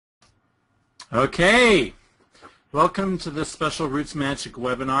Okay, welcome to this special RootsMagic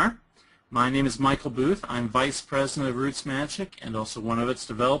webinar. My name is Michael Booth. I'm Vice President of RootsMagic and also one of its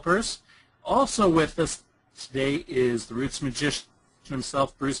developers. Also with us today is the Roots Magician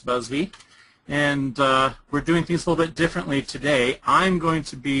himself, Bruce Busby. And we're doing things a little bit differently today. I'm going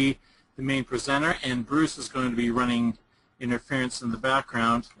to be the main presenter, and Bruce is going to be running interference in the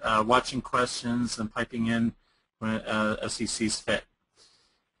background, watching questions and piping in as he sees fit.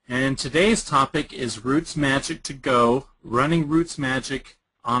 And today's topic is RootsMagic To-Go, running RootsMagic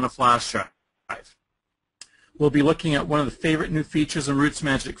on a flash drive. We'll be looking at one of the favorite new features in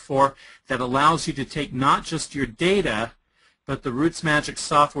RootsMagic 4 that allows you to take not just your data, but the RootsMagic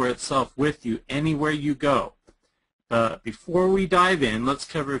software itself with you anywhere you go. But before we dive in, let's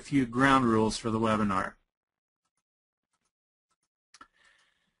cover a few ground rules for the webinar.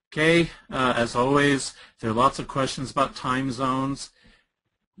 Okay, as always, there are lots of questions about time zones.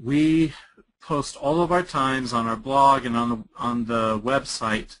 We post all of our times on our blog and on the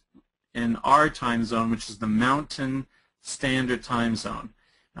website in our time zone, which is the Mountain Standard Time Zone.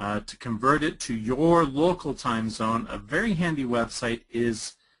 To convert it to your local time zone, a very handy website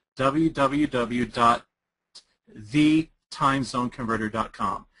is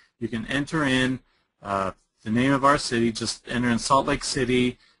www.thetimezoneconverter.com. You can enter in the name of our city, just enter in Salt Lake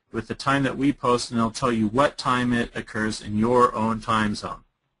City with the time that we post, and it'll tell you what time it occurs in your own time zone.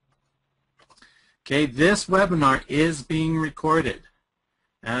 Okay, this webinar is being recorded,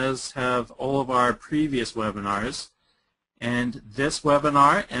 as have all of our previous webinars. And this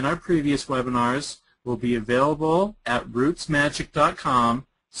webinar and our previous webinars will be available at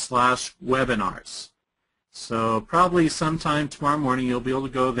rootsmagic.com/webinars. So probably sometime tomorrow morning you'll be able to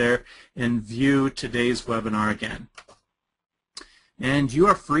go there and view today's webinar again. And you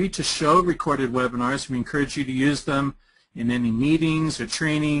are free to show recorded webinars. We encourage you to use them in any meetings or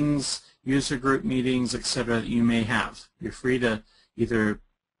trainings, user group meetings, etc. that you may have. You're free to either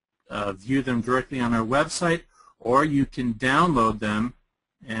view them directly on our website, or you can download them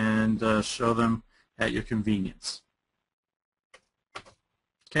and show them at your convenience.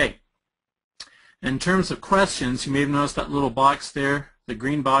 Okay. In terms of questions, you may have noticed that little box there, the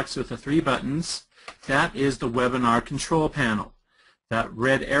green box with the 3 buttons. That is the webinar control panel. That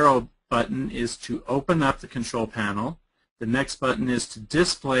red arrow button is to open up the control panel. The next button is to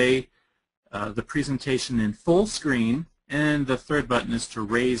display the presentation in full screen, and the third button is to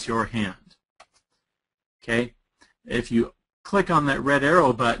raise your hand. Okay, if you click on that red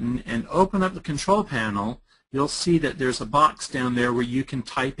arrow button and open up the control panel, you'll see that there's a box down there where you can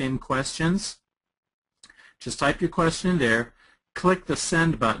type in questions. Just type your question in there, click the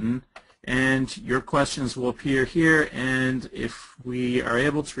send button, and your questions will appear here, and if we are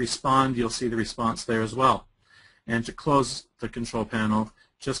able to respond, you'll see the response there as well. And to close the control panel,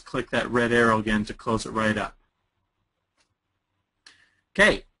 just click that red arrow again to close it right up.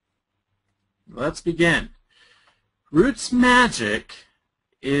 Okay, let's begin. RootsMagic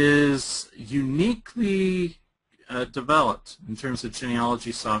is uniquely developed in terms of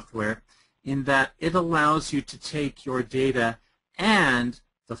genealogy software in that it allows you to take your data and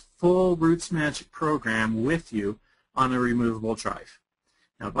the full RootsMagic program with you on a removable drive.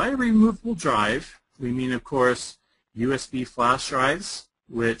 Now, by a removable drive, we mean, of course, USB flash drives,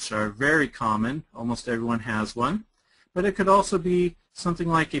 which are very common. Almost everyone has one. But it could also be something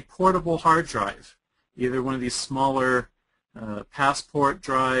like a portable hard drive, either one of these smaller passport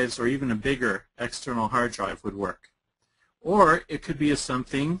drives or even a bigger external hard drive would work. Or it could be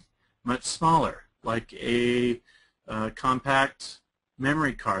something much smaller, like a compact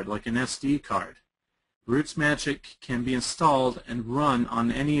memory card, like an SD card. RootsMagic can be installed and run on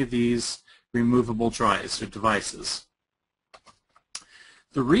any of these removable drives or devices.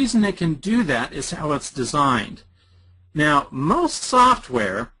 The reason it can do that is how it's designed. Now, most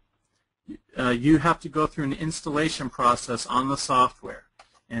software, you have to go through an installation process on the software,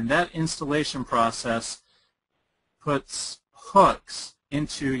 and that installation process puts hooks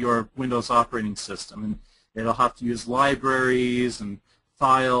into your Windows operating system, and it'll have to use libraries and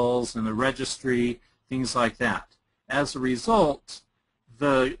files and the registry, things like that. As a result,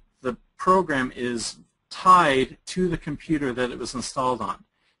 the program is tied to the computer that it was installed on.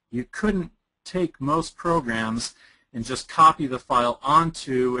 You couldn't take most programs and just copy the file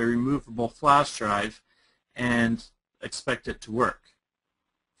onto a removable flash drive and expect it to work.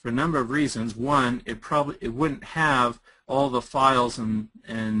 For a number of reasons. One, it wouldn't have all the files and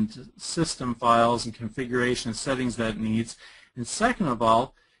system files and configuration settings that it needs. And second of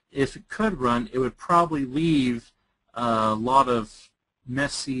all, if it could run, it would probably leave a lot of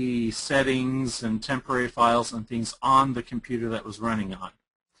messy settings and temporary files and things on the computer that was running on.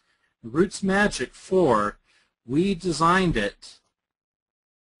 RootsMagic 4, we designed it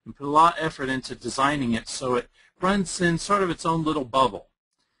and put a lot of effort into designing it so it runs in sort of its own little bubble,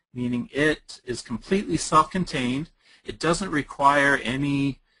 meaning it is completely self-contained. It doesn't require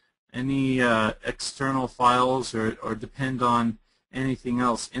any external files or depend on anything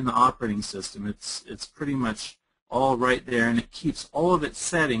else in the operating system. It's pretty much all right there, and it keeps all of its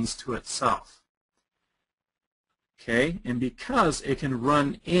settings to itself. Okay, and because it can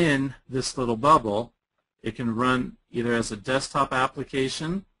run in this little bubble, it can run either as a desktop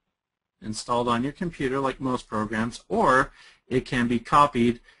application installed on your computer like most programs, or it can be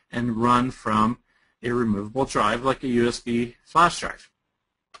copied and run from a removable drive like a USB flash drive.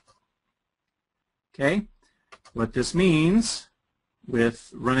 Okay, what this means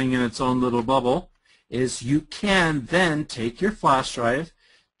with running in its own little bubble is you can then take your flash drive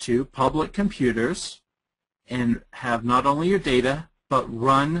to public computers and have not only your data, but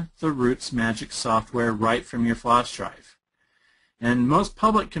run the RootsMagic software right from your flash drive. And most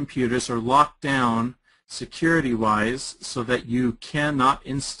public computers are locked down security-wise so that you cannot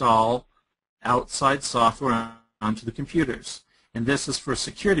install outside software onto the computers. And this is for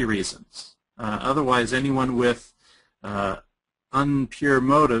security reasons. Otherwise, anyone with unpure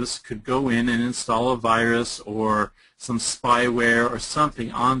motives could go in and install a virus or some spyware or something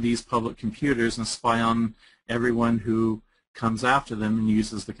on these public computers and spy on everyone who comes after them and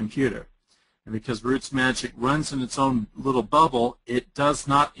uses the computer. And because RootsMagic runs in its own little bubble, it does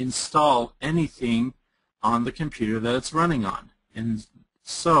not install anything on the computer that it's running on. And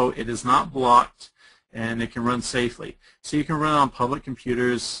so it is not blocked, and it can run safely. So you can run on public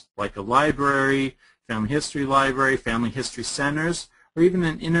computers like a library, family history library, family history centers, or even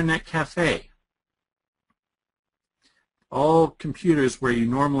an internet cafe. All computers where you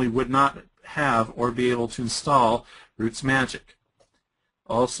normally would not have or be able to install RootsMagic.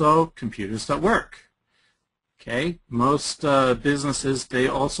 Also, computers that work. Okay, most businesses, they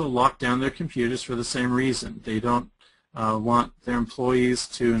also lock down their computers for the same reason. They don't want their employees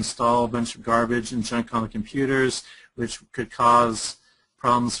to install a bunch of garbage and junk on the computers, which could cause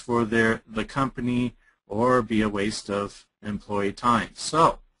problems for the company or be a waste of employee time.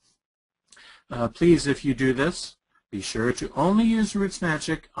 So, please, if you do this, be sure to only use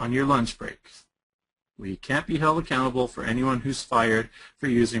RootsMagic on your lunch break. We can't be held accountable for anyone who's fired for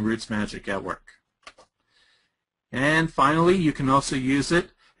using RootsMagic at work. And finally, you can also use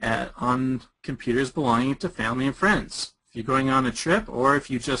it on computers belonging to family and friends. If you're going on a trip, or if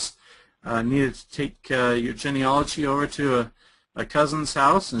you just needed to take your genealogy over to a cousin's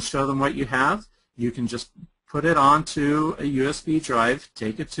house and show them what you have, you can just put it onto a USB drive,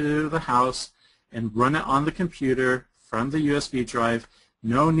 take it to the house, and run it on the computer from the USB drive.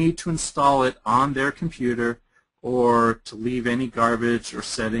 No need to install it on their computer or to leave any garbage or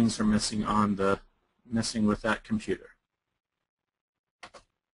settings or messing with that computer.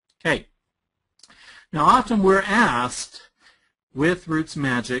 Okay. Now often we're asked with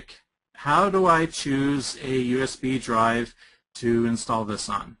RootsMagic, how do I choose a USB drive to install this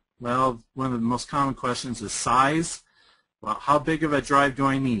on? Well, one of the most common questions is size. Well, how big of a drive do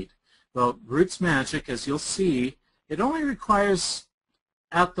I need? Well, RootsMagic, as you'll see, it only requires,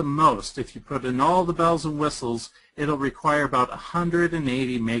 at the most, if you put in all the bells and whistles, it'll require about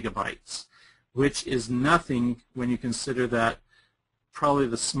 180 megabytes, which is nothing when you consider that probably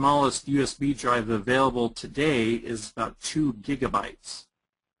the smallest USB drive available today is about 2 gigabytes.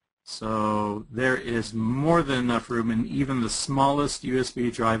 So there is more than enough room in even the smallest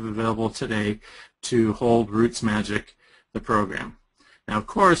USB drive available today to hold RootsMagic, the program. Now, of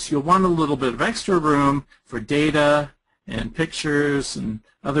course, you'll want a little bit of extra room for data and pictures and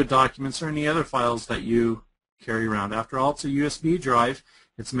other documents or any other files that you carry around. After all, it's a USB drive.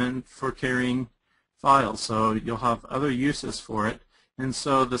 It's meant for carrying files, so you'll have other uses for it. And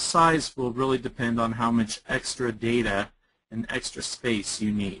so the size will really depend on how much extra data and extra space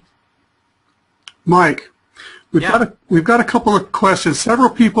you need. Mike, we've got a couple of questions. Several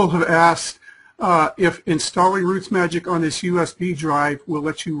people have asked if installing RootsMagic on this USB drive will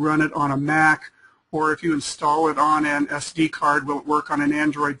let you run it on a Mac, or if you install it on an SD card, will it work on an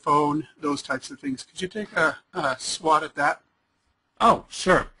Android phone, those types of things. Could you take a swat at that? Oh,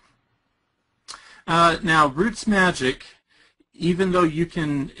 sure. Now, RootsMagic, even though you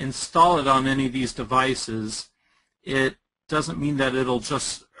can install it on any of these devices, it doesn't mean that it'll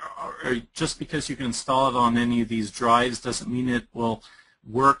just because you can install it on any of these drives doesn't mean it will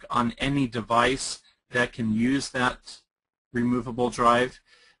work on any device that can use that removable drive.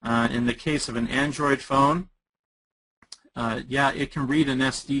 In the case of an Android phone, yeah, it can read an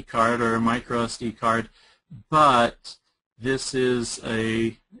SD card or a micro SD card, but this is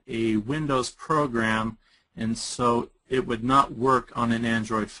a Windows program, and so it would not work on an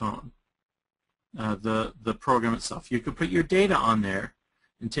Android phone. The program itself. You could put your data on there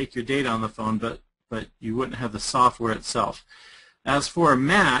and take your data on the phone, but you wouldn't have the software itself. As for a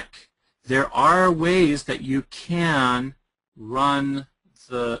Mac, there are ways that you can run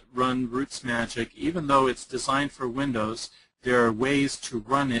RootsMagic. Even though it's designed for Windows, there are ways to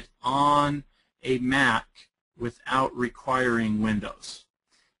run it on a Mac without requiring Windows.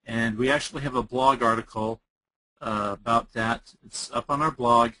 And we actually have a blog article about that. It's up on our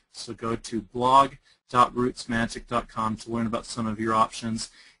blog, so go to blog.rootsmagic.com to learn about some of your options.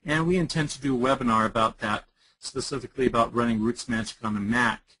 And we intend to do a webinar about that, specifically about running RootsMagic on a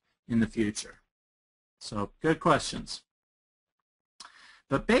Mac in the future. So good questions.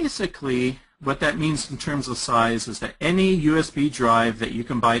 But basically, what that means in terms of size is that any USB drive that you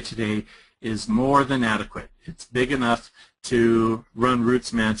can buy today is more than adequate. It's big enough to run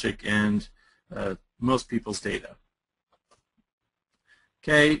RootsMagic and most people's data.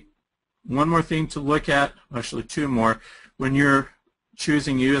 Okay, one more thing to look at, actually two more. When you're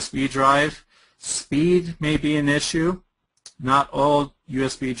choosing USB drive, speed may be an issue. Not all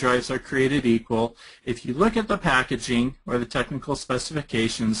USB drives are created equal. If you look at the packaging or the technical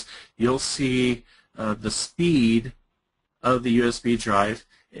specifications, you'll see the speed of the USB drive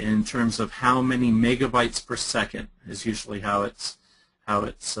in terms of how many megabytes per second is usually how it's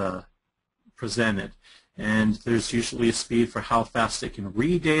presented. And there's usually a speed for how fast it can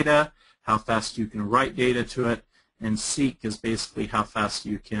read data, how fast you can write data to it, and seek is basically how fast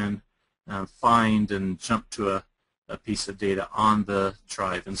you can find and jump to a piece of data on the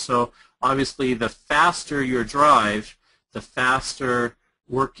drive. And so obviously the faster your drive, the faster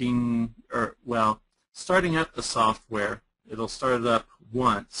working, or well, starting up the software. It'll start it up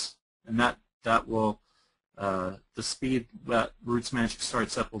once, and that will the speed that RootsMagic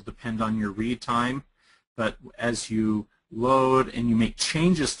starts up will depend on your read time. But as you load and you make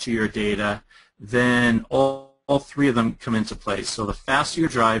changes to your data, then all three of them come into play. So the faster your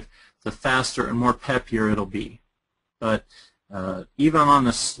drive, the faster and more peppier it'll be. But even on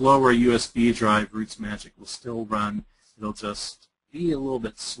the slower USB drive, RootsMagic will still run. It'll just be a little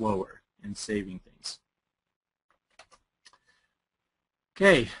bit slower in saving things.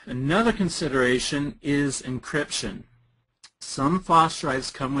 Okay, another consideration is encryption. Some flash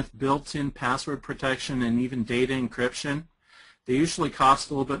drives come with built-in password protection and even data encryption. They usually cost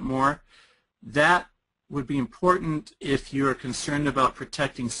a little bit more. That would be important if you are concerned about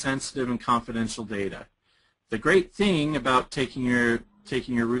protecting sensitive and confidential data. The great thing about taking your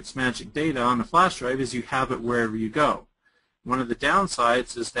RootsMagic data on a flash drive is you have it wherever you go. One of the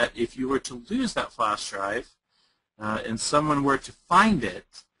downsides is that if you were to lose that flash drive and someone were to find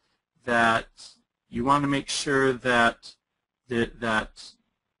it, that you want to make sure that there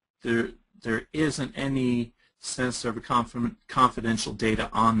isn't any sensitive or confidential data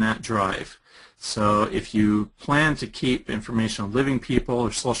on that drive. So if you plan to keep information on living people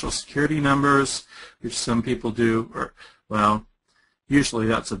or social security numbers, which some people do, or, well, usually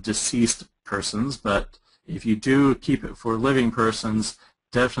that's of deceased persons, but if you do keep it for living persons,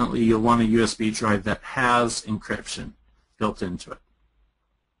 definitely you'll want a USB drive that has encryption built into it.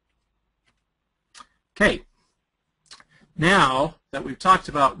 Okay, now that we've talked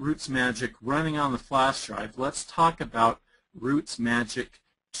about RootsMagic running on the flash drive, let's talk about RootsMagic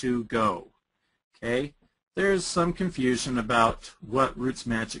To-Go. Okay, there's some confusion about what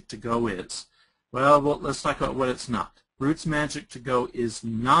RootsMagic To-Go is. Well, let's talk about what it's not. RootsMagic To-Go is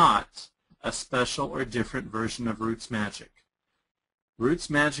not a special or different version of RootsMagic.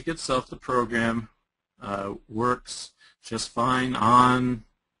 RootsMagic itself, the program, works just fine on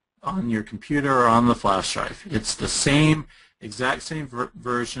your computer or on the flash drive. It's the exact same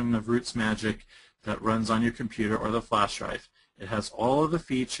version of RootsMagic that runs on your computer or the flash drive. It has all of the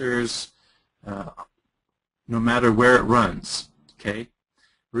features no matter where it runs. Okay?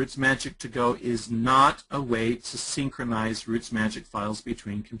 RootsMagic To-Go is not a way to synchronize RootsMagic files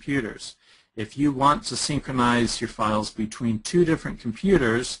between computers. If you want to synchronize your files between two different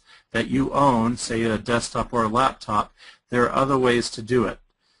computers that you own, say a desktop or a laptop, there are other ways to do it.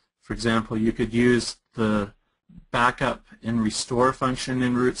 For example, you could use the backup and restore function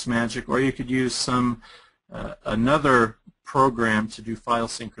in RootsMagic, or you could use another program to do file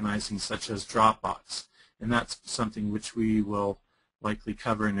synchronizing, such as Dropbox. And that's something which we will likely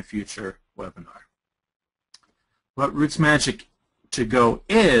cover in a future webinar. What RootsMagic To-Go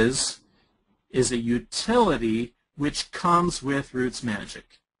is a utility which comes with RootsMagic.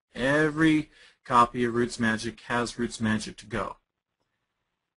 Every copy of RootsMagic has RootsMagic To-Go.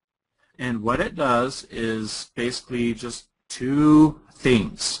 And what it does is basically just two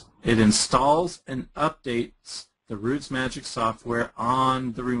things. It installs and updates the RootsMagic software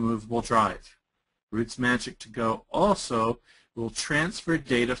on the removable drive. RootsMagic To-Go also will transfer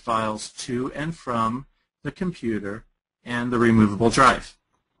data files to and from the computer and the removable drive.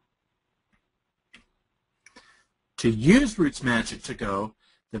 To use RootsMagic To-Go,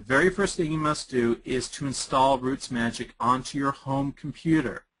 the very first thing you must do is to install RootsMagic onto your home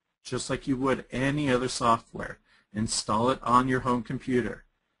computer, just like you would any other software. Install it on your home computer.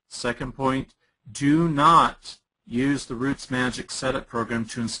 Second point, do not use the RootsMagic setup program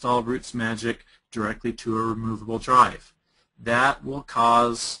to install RootsMagic directly to a removable drive. That will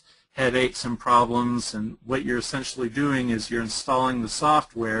cause headaches and problems, and what you're essentially doing is you're installing the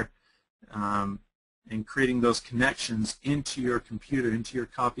software and creating those connections into your computer, into your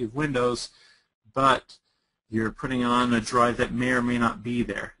copy of Windows, but you're putting it on a drive that may or may not be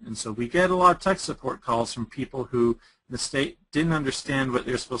there. And so we get a lot of tech support calls from people who didn't understand what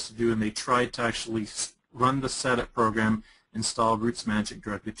they're supposed to do, and they tried to actually run the setup program, install RootsMagic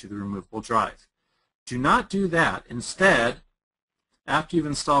directly to the removable drive. Do not do that. Instead, after you've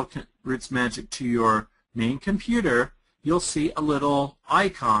installed RootsMagic to your main computer, you'll see a little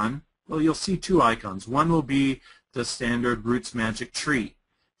icon. Well, you'll see two icons. One will be the standard RootsMagic tree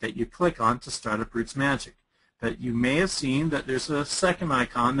that you click on to start up RootsMagic. But you may have seen that there's a second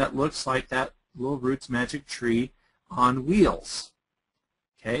icon that looks like that little RootsMagic tree on wheels.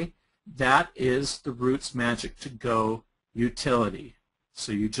 Okay? That is the RootsMagic To-Go utility.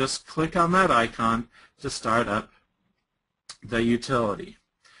 So you just click on that icon to start up the utility.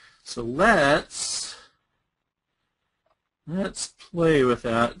 So let's play with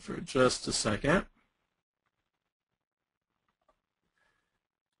that for just a second.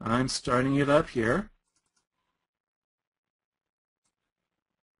 I'm starting it up here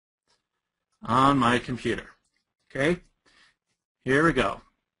on my computer. Okay, here we go.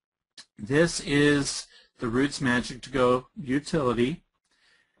 This is the RootsMagic To-Go utility,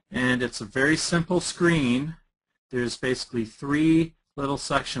 and it's a very simple screen. There's basically three little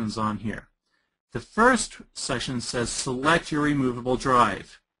sections on here. The first section says select your removable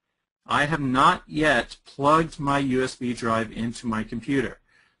drive. I have not yet plugged my USB drive into my computer.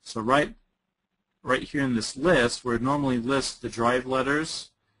 So right here in this list, where it normally lists the drive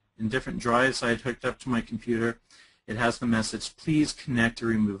letters and different drives I had hooked up to my computer, it has the message, please connect a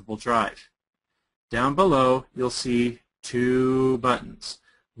removable drive. Down below, you'll see two buttons.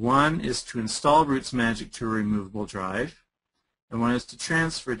 One is to install RootsMagic to a removable drive, and one is to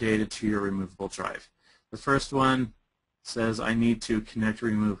transfer data to your removable drive. The first one says I need to connect a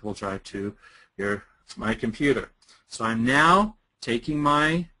removable drive to my computer. So I'm now taking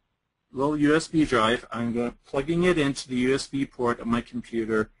my little USB drive, I'm plugging it into the USB port of my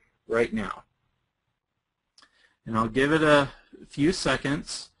computer right now. And I'll give it a few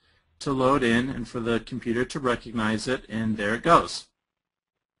seconds to load in and for the computer to recognize it, and there it goes.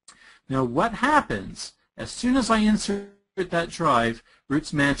 Now what happens, as soon as I insert that drive,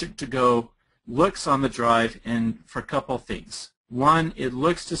 RootsMagic To-Go looks on the drive and for a couple things. One, it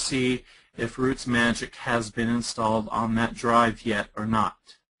looks to see if RootsMagic has been installed on that drive yet or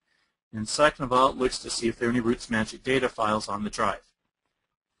not. And second of all, it looks to see if there are any RootsMagic data files on the drive.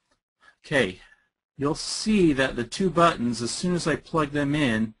 Okay, you'll see that the two buttons, as soon as I plug them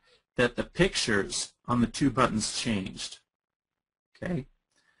in, that the pictures on the two buttons changed. Okay,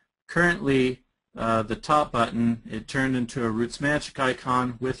 currently the top button, it turned into a RootsMagic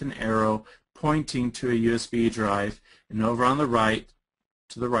icon with an arrow pointing to a USB drive, and over on the right,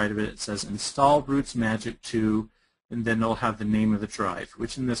 to the right of it, it says install RootsMagic to, and then it'll have the name of the drive,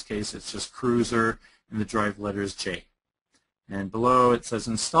 which in this case it's just Cruiser and the drive letter is J. And below it says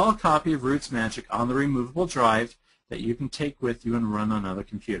install a copy of RootsMagic on the removable drive that you can take with you and run on other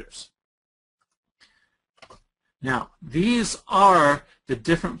computers. Now, these are the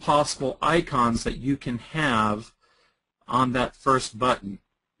different possible icons that you can have on that first button,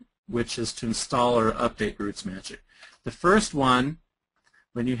 which is to install or update RootsMagic. The first one,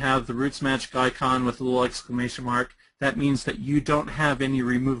 when you have the RootsMagic icon with a little exclamation mark, that means that you don't have any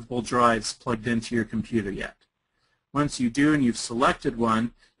removable drives plugged into your computer yet. Once you do and you've selected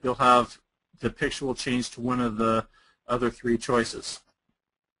one, you'll have the picture will change to one of the other three choices.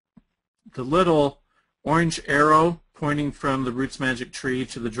 The little orange arrow pointing from the RootsMagic tree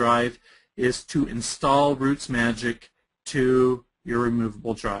to the drive is to install RootsMagic to your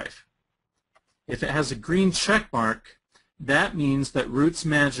removable drive. If it has a green check mark, that means that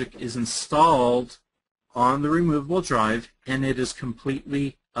RootsMagic is installed on the removable drive and it is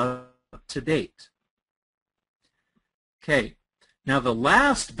completely up to date. Okay, now the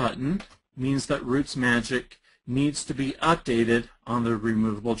last button means that RootsMagic needs to be updated on the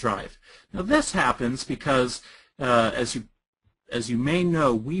removable drive. Now this happens because, as you may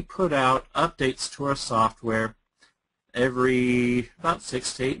know, we put out updates to our software every about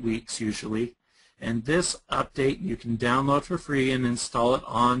 6 to 8 weeks usually, and this update you can download for free and install it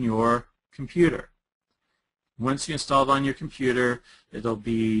on your computer. Once you install it on your computer,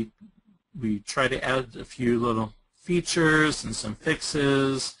 we try to add a few little features and some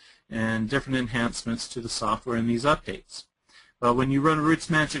fixes and different enhancements to the software in these updates. But when you run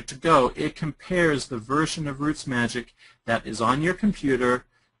RootsMagic To-Go, it compares the version of RootsMagic that is on your computer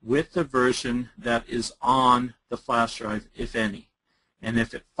with the version that is on the flash drive, if any. And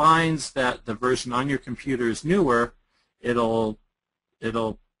if it finds that the version on your computer is newer, it'll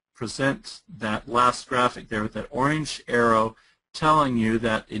present that last graphic there with that orange arrow telling you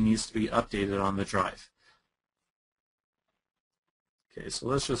that it needs to be updated on the drive. Okay, so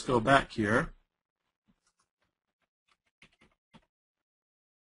let's just go back here.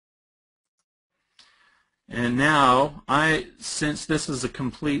 And now, since this is a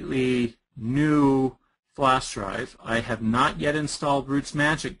completely new flash drive, I have not yet installed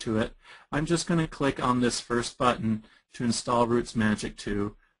RootsMagic to it. I'm just going to click on this first button to install RootsMagic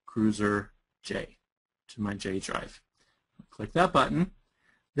to Cruiser J, to my J drive. Click that button.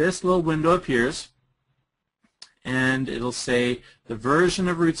 This little window appears, and it'll say the version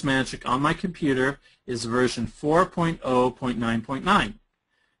of RootsMagic on my computer is version 4.0.9.9.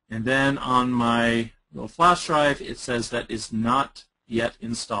 And then on my little flash drive, it says that is not yet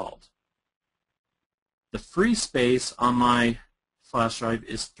installed. The free space on my flash drive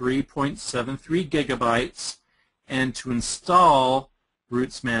is 3.73 gigabytes, and to install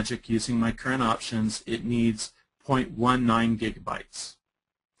RootsMagic using my current options, it needs 0.19 gigabytes.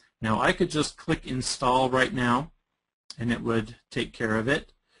 Now I could just click install right now and it would take care of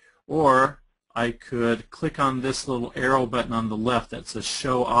it, or I could click on this little arrow button on the left that says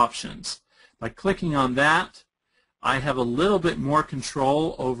show options. By clicking on that, I have a little bit more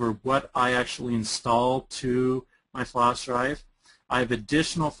control over what I actually install to my flash drive. I have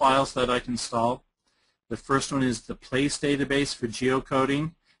additional files that I can install. The first one is the place database for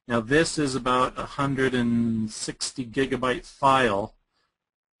geocoding. Now this is about a 160 gigabyte file,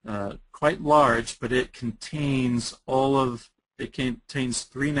 quite large, but it contains it contains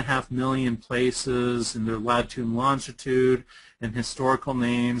 3.5 million places in their latitude and longitude and historical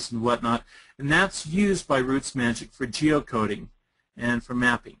names and whatnot, and that's used by RootsMagic for geocoding and for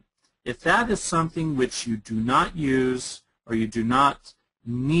mapping. If that is something which you do not use or you do not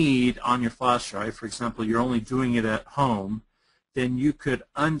need on your flash drive, for example, you're only doing it at home, then you could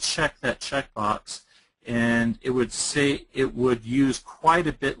uncheck that checkbox and it would say it would use quite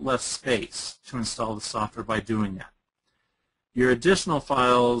a bit less space to install the software by doing that. Your additional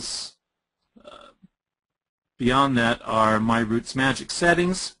files beyond that are my RootsMagic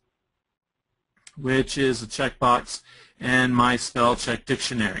settings, which is a checkbox, and my spell check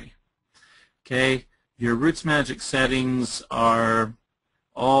dictionary. Okay, your RootsMagic settings are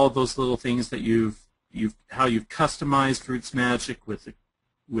all those little things that how you've customized RootsMagic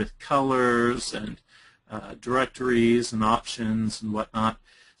with colors and directories and options and whatnot.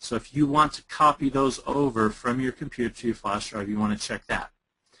 So if you want to copy those over from your computer to your flash drive, you want to check that.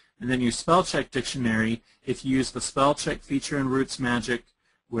 And then your spell check dictionary, if you use the spell check feature in RootsMagic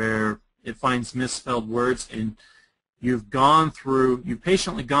where it finds misspelled words, and you've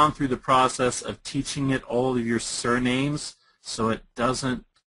patiently gone through the process of teaching it all of your surnames so it doesn't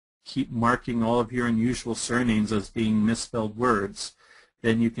keep marking all of your unusual surnames as being misspelled words,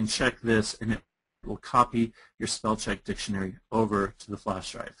 then you can check this and it will copy your spell check dictionary over to the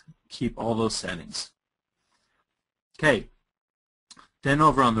flash drive. Keep all those settings. Okay, then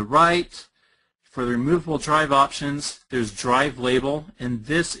over on the right, for the removable drive options, there's drive label, and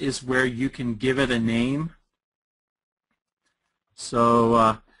this is where you can give it a name.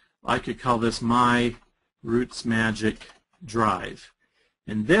 So I could call this my RootsMagic drive.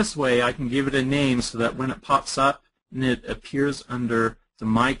 And this way I can give it a name so that when it pops up and it appears under the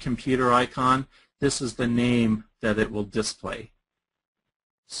My Computer icon, this is the name that it will display.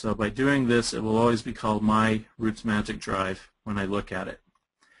 So by doing this, it will always be called My RootsMagic Drive when I look at it.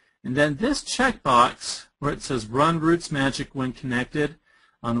 And then this checkbox where it says Run RootsMagic when connected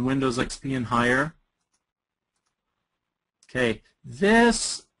on Windows XP and higher. Okay,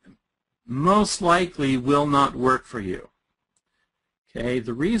 this most likely will not work for you. Okay,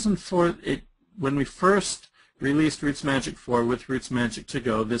 the reason for it, when we first released RootsMagic 4 with RootsMagic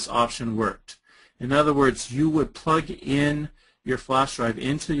To-Go, this option worked. In other words, you would plug in your flash drive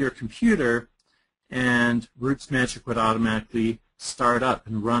into your computer and RootsMagic would automatically start up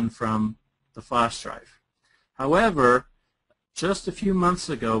and run from the flash drive. However, just a few months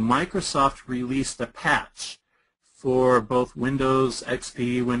ago, Microsoft released a patch for both Windows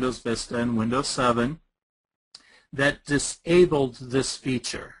XP, Windows Vista, and Windows 7 that disabled this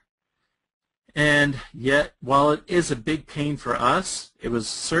feature. And yet, while it is a big pain for us, it was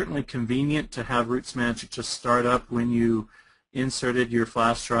certainly convenient to have RootsMagic just start up when you inserted your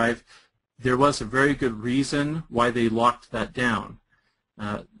flash drive. There was a very good reason why they locked that down.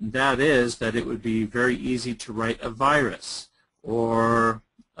 That is that it would be very easy to write a virus or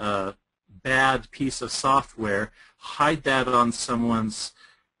a bad piece of software, hide that on someone's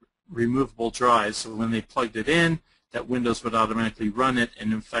removable drive, so when they plugged it in, that Windows would automatically run it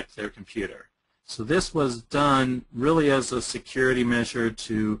and infect their computer. So this was done really as a security measure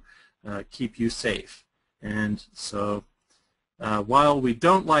to keep you safe. And so while we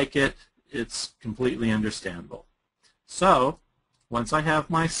don't like it, it's completely understandable. So once I have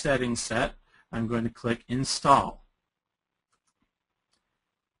my settings set, I'm going to click Install.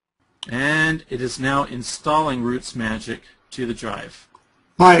 And it is now installing RootsMagic to the drive.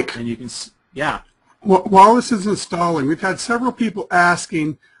 Mike, and you can, yeah. While this is installing, we've had several people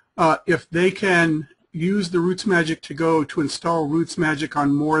asking if they can use the RootsMagic To-Go to install RootsMagic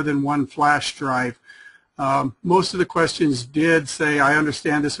on more than one flash drive. Most of the questions did say, I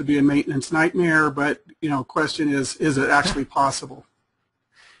understand this would be a maintenance nightmare, but question is it actually possible?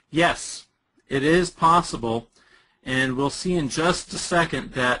 Yes, it is possible, and we'll see in just a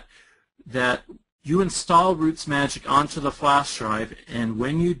second that you install RootsMagic onto the flash drive, and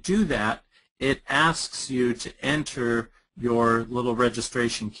when you do that, it asks you to enter your little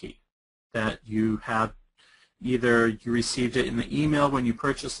registration key that you have. Either you received it in the email when you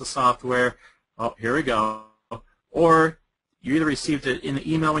purchased the software, oh, here we go, or you either received it in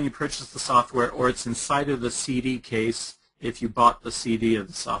the email when you purchased the software, or it's inside of the CD case if you bought the CD of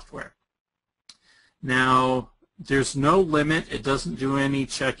the software. Now, there's no limit. It doesn't do any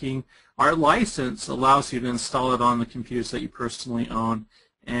checking. Our license allows you to install it on the computers that you personally own,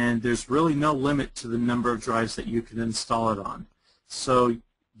 and there's really no limit to the number of drives that you can install it on. So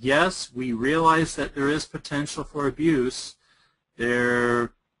yes, we realize that there is potential for abuse.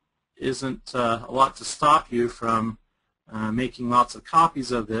 There isn't a lot to stop you from making lots of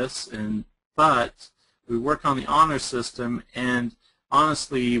copies of this, but we work on the honor system, and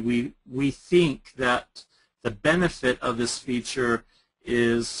honestly we think that the benefit of this feature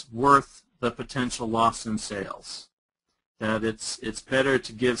is worth the potential loss in sales. That it's better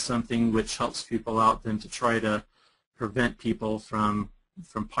to give something which helps people out than to try to prevent people from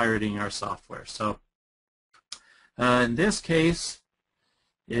pirating our software. So in this case,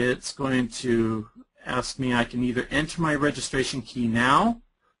 it's going to ask me, I can either enter my registration key now,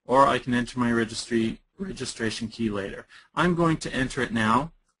 or I can enter my registration key later. I'm going to enter it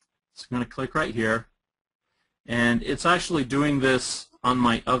now, so I'm going to click right here, and it's actually doing this on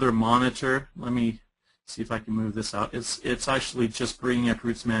my other monitor. Let me see if I can move this out. It's actually just bringing up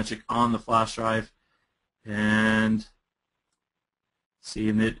RootsMagic on the flash drive, and see,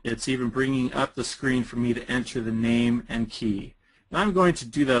 and it's even bringing up the screen for me to enter the name and key. And I'm going to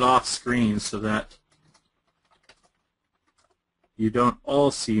do that off screen so that you don't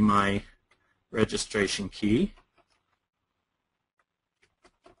all see my registration key.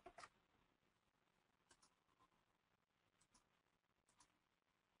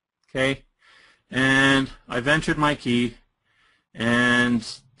 Okay, and I've entered my key, and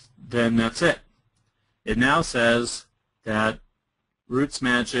then that's it. It now says that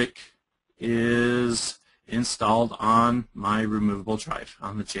RootsMagic is installed on my removable drive,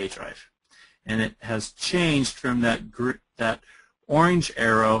 on the J drive. And it has changed from that orange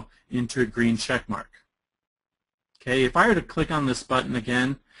arrow into a green check mark. Okay, if I were to click on this button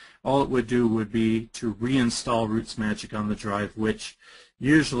again, all it would do would be to reinstall RootsMagic on the drive, which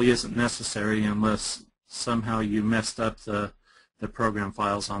usually isn't necessary unless somehow you messed up the program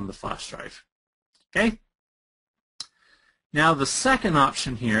files on the flash drive. Okay? Now the second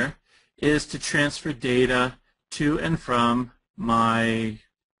option here is to transfer data to and from my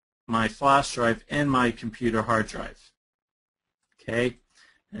flash drive and my computer hard drive. Okay,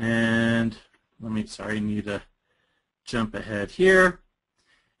 and I need to jump ahead here.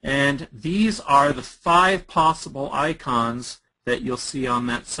 And these are the 5 possible icons that you'll see on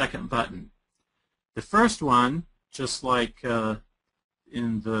that second button. The first one, just like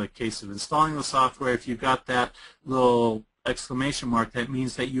in the case of installing the software, if you've got that little exclamation mark, that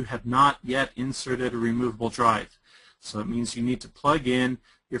means that you have not yet inserted a removable drive. So it means you need to plug in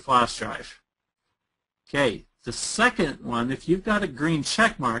your flash drive. Okay, the second one, if you've got a green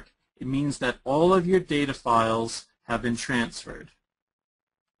check mark, it means that all of your data files have been transferred.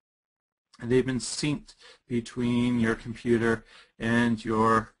 they've been synced between your computer and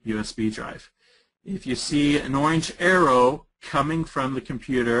your USB drive. If you see an orange arrow coming from the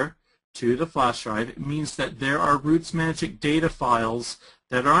computer to the flash drive, it means that there are RootsMagic data files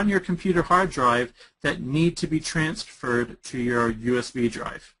that are on your computer hard drive that need to be transferred to your USB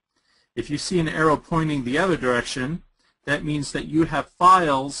drive. If you see an arrow pointing the other direction, that means that you have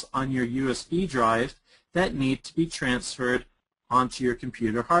files on your USB drive that need to be transferred onto your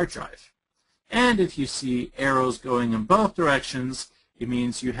computer hard drive. And if you see arrows going in both directions, it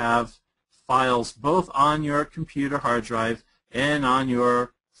means you have files both on your computer hard drive and on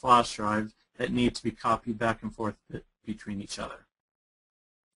your flash drive that need to be copied back and forth between each other.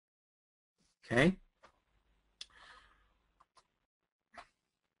 Okay?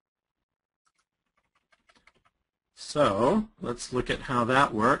 So let's look at how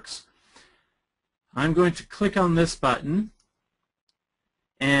that works. I'm going to click on this button,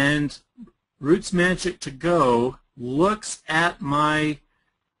 and RootsMagic To-Go looks at my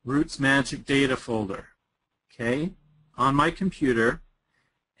RootsMagic data folder, okay, on my computer,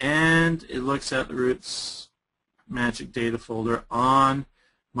 and it looks at the RootsMagic data folder on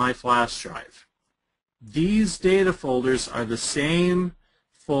my flash drive. These data folders are the same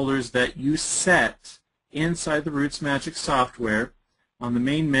folders that you set inside the RootsMagic software. On the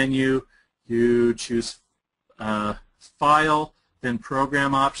main menu, you choose File, then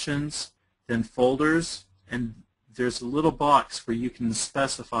Program Options, then Folders, and there's a little box where you can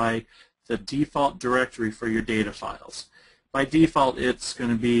specify the default directory for your data files. By default, it's going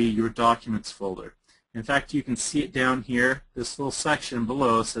to be your Documents folder. In fact, you can see it down here. This little section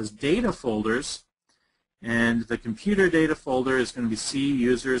below says Data Folders, and the computer data folder is going to be C,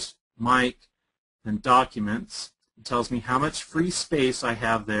 Users, Mic, and Documents. It tells me how much free space I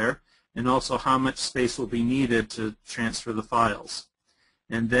have there, and also how much space will be needed to transfer the files.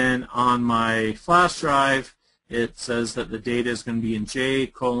 And then on my flash drive, it says that the data is going to be in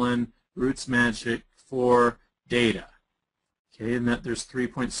J:"RootsMagic for data. Okay, and that there's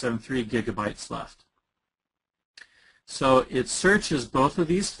 3.73 gigabytes left. So it searches both of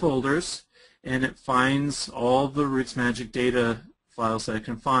these folders, and it finds all the RootsMagic data files that it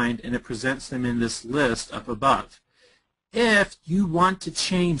can find, and it presents them in this list up above. If you want to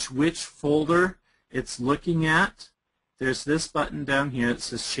change which folder it's looking at, there's this button down here that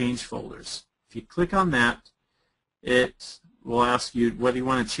says Change Folders. If you click on that, it will ask you whether you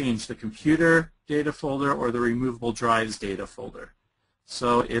want to change the computer data folder or the removable drives data folder.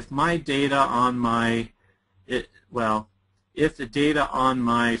 So if my data on my, if the data on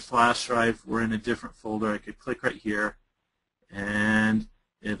my flash drive were in a different folder, I could click right here, and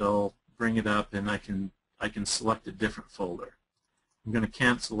it'll bring it up, and I can select a different folder. I'm going to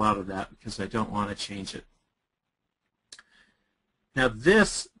cancel out of that because I don't want to change it. Now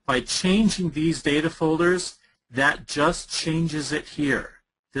this, by changing these data folders, that just changes it here.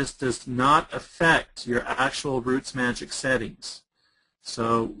 This does not affect your actual RootsMagic settings.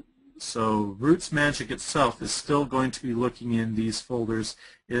 So RootsMagic itself is still going to be looking in these folders.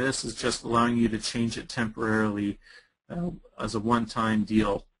 This is just allowing you to change it temporarily as a one-time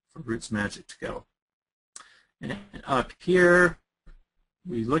deal for RootsMagic To-Go. And up here,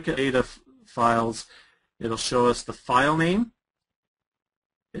 we look at data files. It'll show us the file name.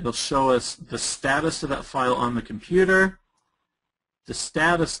 It'll show us the status of that file on the computer, the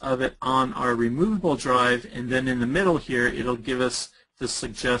status of it on our removable drive, and then in the middle here, it'll give us the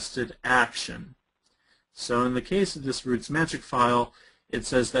suggested action. So in the case of this RootsMagic file, it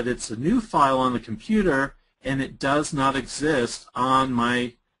says that it's a new file on the computer, and it does not exist on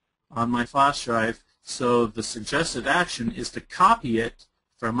my flash drive. So the suggested action is to copy it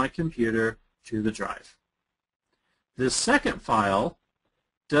from my computer to the drive. This second file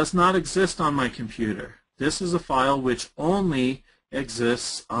does not exist on my computer. This is a file which only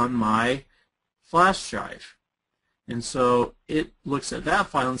exists on my flash drive. And so it looks at that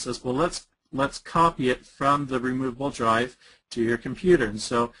file and says, well, let's copy it from the removable drive to your computer. And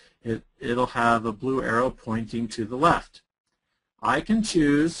so it'll have a blue arrow pointing to the left. I can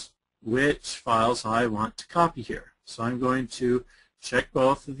choose which files I want to copy here. So I'm going to check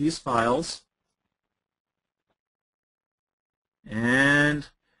both of these files, and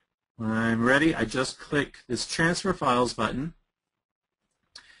when I'm ready, I just click this Transfer Files button,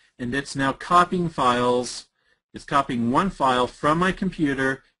 and it's now copying files. It's copying one file from my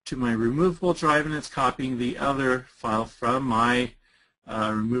computer to my removable drive, and it's copying the other file from my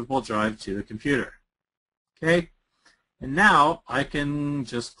removable drive to the computer. Okay, and now I can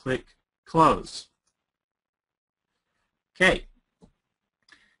just click Close. Okay,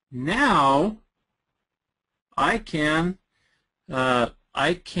 now I can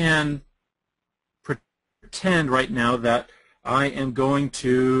pretend right now that I am going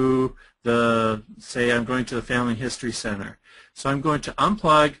to say I'm going to the Family History Center. So I'm going to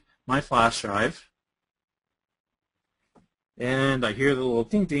unplug my flash drive, and I hear the little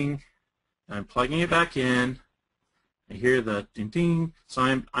ding ding. I'm plugging it back in. I hear the ding ding.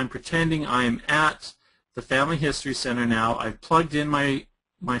 So I'm pretending I'm at the Family History Center now. I've plugged in my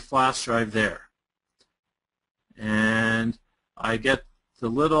flash drive there. And I get the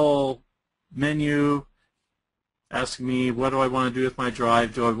little menu asking me, what do I want to do with my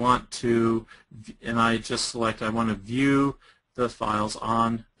drive? Do I want to, and I just select I want to view the files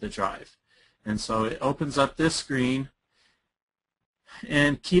on the drive. And so it opens up this screen.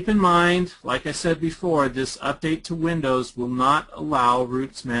 And keep in mind, like I said before, this update to Windows will not allow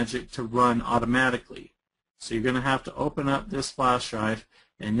RootsMagic to run automatically. So you're going to have to open up this flash drive,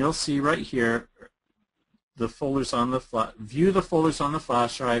 and you'll see right here the folders on the view the folders on the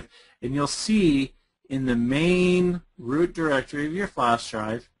flash drive, and you'll see in the main root directory of your flash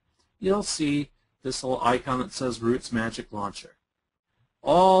drive, you'll see this little icon that says RootsMagic Launcher.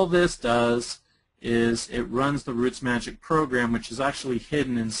 All this does is it runs the RootsMagic program, which is actually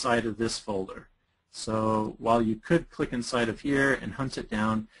hidden inside of this folder. So while you could click inside of here and hunt it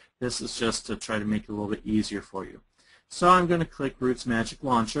down, this is just to try to make it a little bit easier for you. So I'm going to click RootsMagic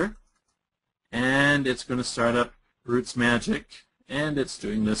Launcher, and it's going to start up RootsMagic, and it's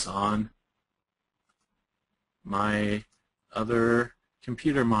doing this on my other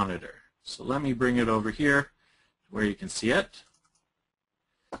computer monitor. So let me bring it over here where you can see it.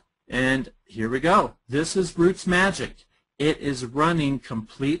 And here we go. This is RootsMagic. It is running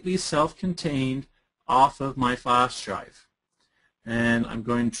completely self-contained off of my flash drive. And I'm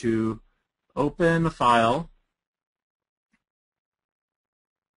going to open a file.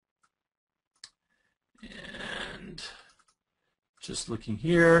 And just looking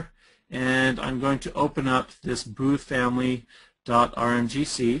here. And I'm going to open up this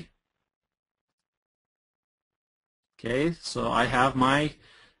boothfamily.rmgc. Okay, so I have my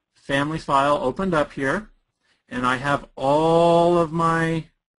family file opened up here, and I have all of my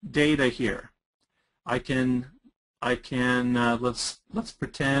data here. Let's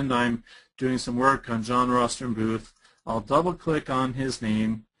pretend I'm doing some work on John Rostron Booth. I'll double click on his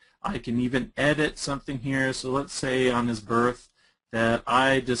name. I can even edit something here. So let's say on his birth that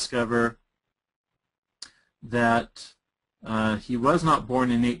I discover that he was not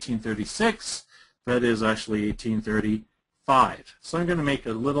born in 1836, but is actually 1835. So I'm going to make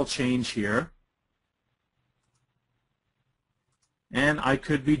a little change here. And I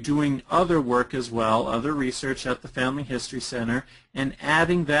could be doing other work as well, other research at the Family History Center, and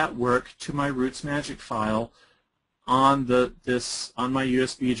adding that work to my RootsMagic file on my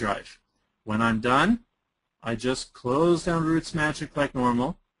USB drive. When I'm done, I just close down RootsMagic like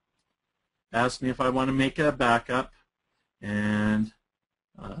normal. Ask me if I want to make a backup, and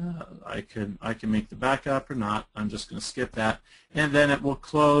I can make the backup or not. I'm just going to skip that, and then it will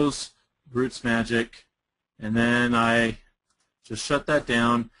close RootsMagic, and then I just shut that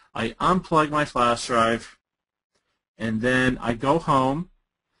down. I unplug my flash drive, and then I go home,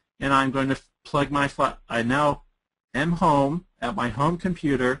 and I'm going to plug my I now am home at my home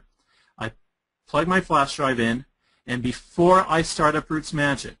computer. I plug my flash drive in, and before I start up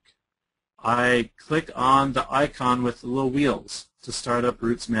RootsMagic, I click on the icon with the little wheels to start up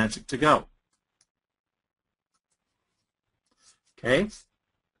RootsMagic To-Go. Okay,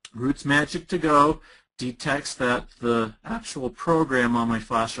 RootsMagic To-Go detects that the actual program on my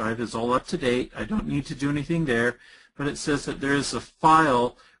flash drive is all up to date. I don't need to do anything there, but it says that there is a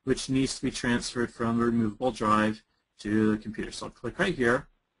file which needs to be transferred from the removable drive to the computer. So I'll click right here,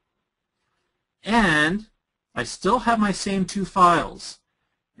 and I still have my same two files,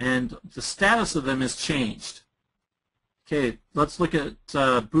 and the status of them has changed. Okay, let's look at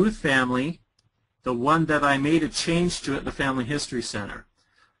Booth Family, the one that I made a change to at the Family History Center.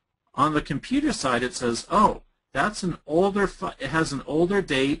 On the computer side, it says, oh, that's an older it has an older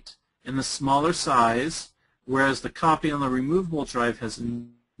date and the smaller size, whereas the copy on the removable drive has a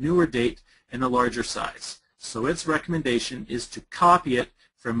newer date and a larger size. So its recommendation is to copy it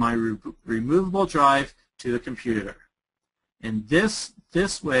from my removable drive to the computer. And this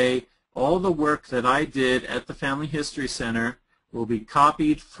way, all the work that I did at the Family History Center will be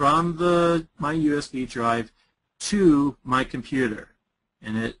copied from my USB drive to my computer.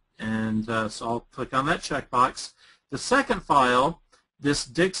 So I'll click on that checkbox. The second file, this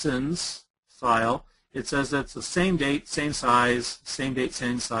Dixon's file, it says that's the same date, same size, same date,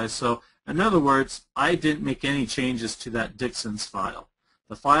 same size. So in other words, I didn't make any changes to that Dixon's file.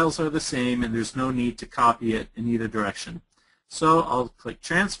 The files are the same, and there's no need to copy it in either direction. So I'll click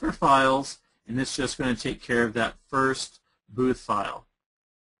Transfer Files, and it's just going to take care of that first booth file.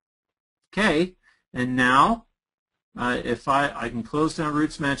 Okay, and now if I can close down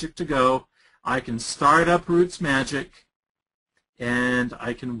RootsMagic To-Go, I can start up RootsMagic, and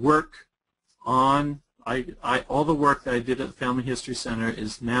I can work on all the work that I did at the Family History Center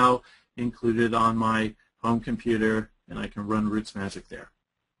is now included on my home computer, and I can run RootsMagic there.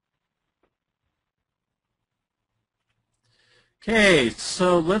 Okay,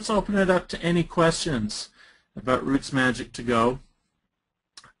 so let's open it up to any questions about RootsMagic To-Go.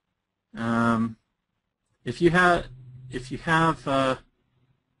 If you have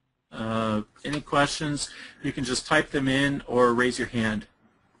any questions, you can just type them in or raise your hand.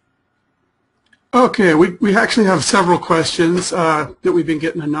 Okay, we actually have several questions that we've been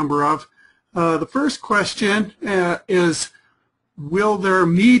getting a number of. The first question is, will their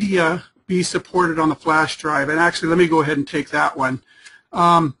media be supported on the flash drive? And actually, let me go ahead and take that one.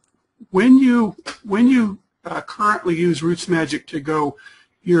 When you currently use RootsMagic To-Go,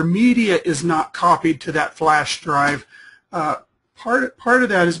 your media is not copied to that flash drive. Part of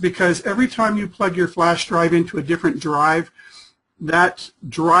that is because every time you plug your flash drive into a different drive, that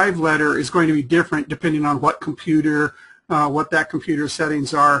drive letter is going to be different depending on what computer, what that computer's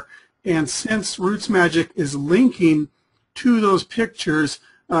settings are. And since RootsMagic is linking to those pictures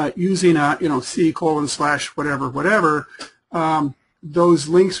using a C:/whatever, those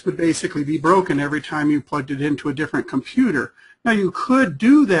links would basically be broken every time you plugged it into a different computer. Now you could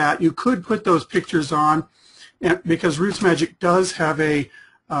do that. You could put those pictures on, and because RootsMagic does have a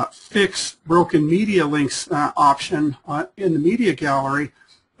fix broken media links option in the media gallery,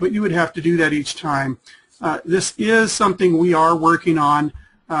 but you would have to do that each time. This is something we are working on,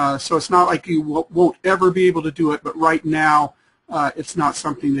 so it's not like you won't ever be able to do it, but right now it's not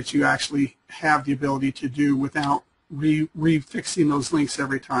something that you actually have the ability to do without refixing those links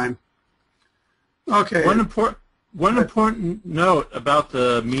every time. Okay. One important note about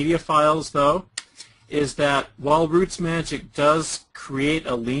the media files, though, is that while RootsMagic does create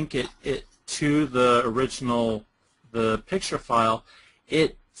a link to the original, the picture file,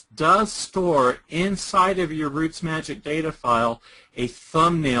 it does store inside of your RootsMagic data file a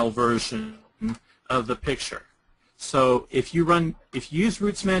thumbnail version of the picture. So if you use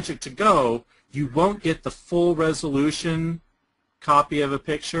RootsMagic To-Go, you won't get the full resolution copy of a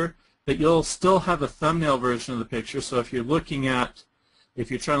picture, but you'll still have a thumbnail version of the picture. So if you're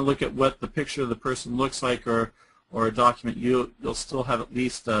trying to look at what the picture of the person looks like, or a document, you'll still have at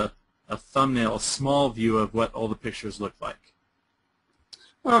least a thumbnail, a small view of what all the pictures look like.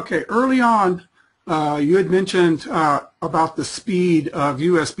 Okay, early on you had mentioned about the speed of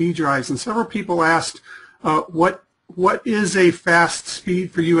USB drives, and several people asked what is a fast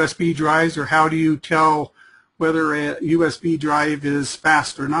speed for USB drives, or how do you tell whether a USB drive is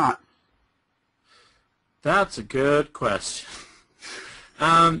fast or not? That's a good question.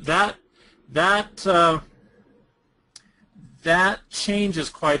 That changes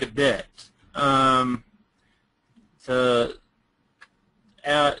quite a bit.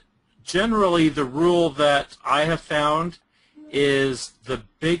 Generally, the rule that I have found is the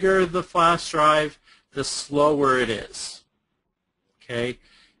bigger the flash drive, the slower it is. Okay,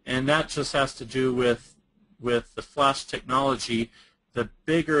 and that just has to do with the flash technology. The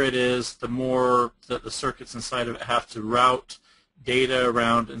bigger it is, the more that the circuits inside of it have to route data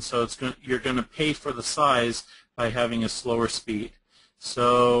around, and so you're going to pay for the size by having a slower speed.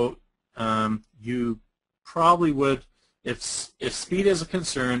 So you probably would, if speed is a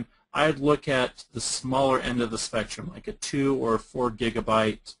concern, I'd look at the smaller end of the spectrum, like a 2 or 4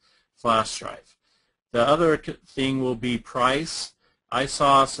 gigabyte flash drive. The other thing will be price. I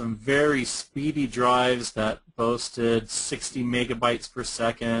saw some very speedy drives that boasted 60 megabytes per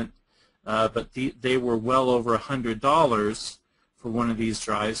second, but they were well over $100 for one of these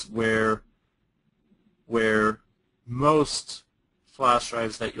drives, where most flash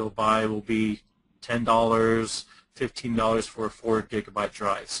drives that you'll buy will be $10, $15 for a 4 gigabyte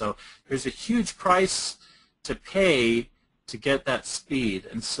drive. So there's a huge price to pay to get that speed,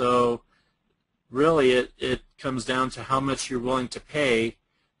 and so really it comes down to how much you're willing to pay.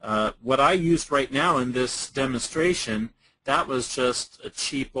 What I used right now in this demonstration, that was just a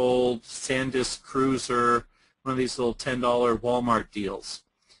cheap old SanDisk Cruiser, one of these little $10 Walmart deals.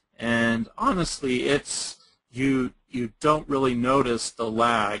 And honestly, you don't really notice the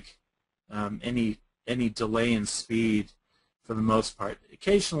lag, any delay in speed for the most part.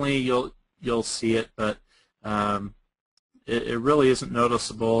 Occasionally you'll see it, but it really isn't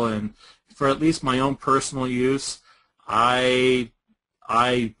noticeable. And for at least my own personal use, I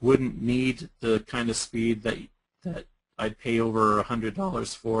wouldn't need the kind of speed that I'd pay over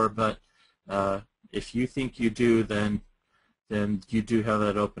 $100 for, but If you think you do, then you do have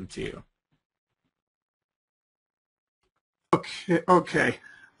that open to you. Okay.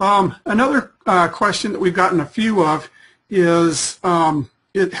 Another question that we've gotten a few of is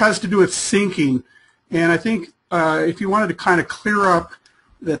it has to do with syncing. And I think if you wanted to kind of clear up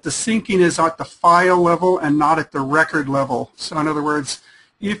that the syncing is at the file level and not at the record level. So in other words,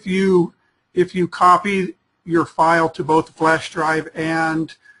 if you copy your file to both the flash drive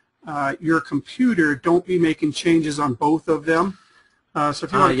and your computer, don't be making changes on both of them. So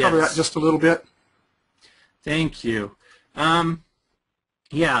if you want to cover that just a little bit. Thank you.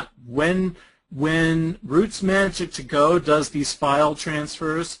 Yeah, when RootsMagic To-Go does these file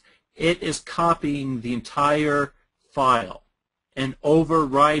transfers, it is copying the entire file and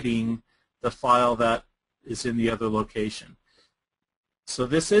overwriting the file that is in the other location. So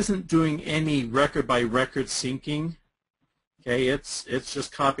this isn't doing any record-by-record syncing. Okay, it's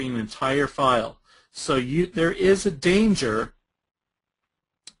just copying the entire file. So there is a danger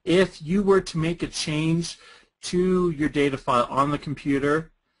if you were to make a change to your data file on the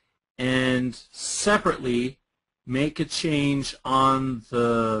computer and separately make a change on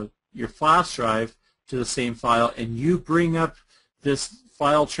your flash drive to the same file, and you bring up this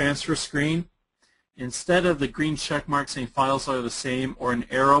file transfer screen, instead of the green check mark saying files are the same or an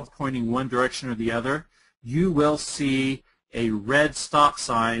arrow pointing one direction or the other, you will see a red stop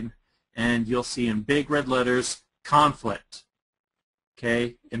sign, and you'll see in big red letters, conflict.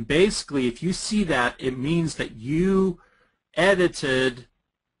 Okay, and basically if you see that, it means that you edited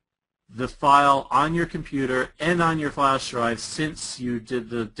the file on your computer and on your flash drive since you did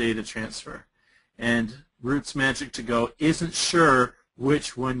the data transfer. And RootsMagic To-Go isn't sure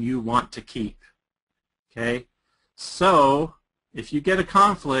which one you want to keep. Okay, so if you get a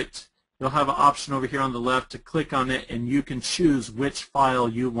conflict, you'll have an option over here on the left to click on it, and you can choose which file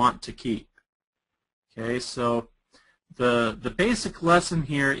you want to keep. Okay, so the basic lesson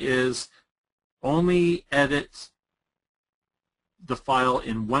here is only edit the file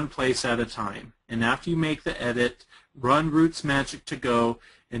in one place at a time. And after you make the edit, run RootsMagic To-Go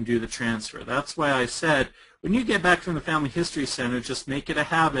and do the transfer. That's why I said when you get back from the Family History Center, just make it a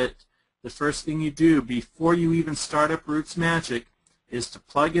habit. The first thing you do before you even start up RootsMagic is to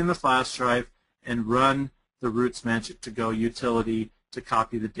plug in the flash drive and run the RootsMagic To-Go utility to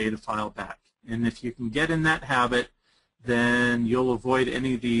copy the data file back. And if you can get in that habit, then you'll avoid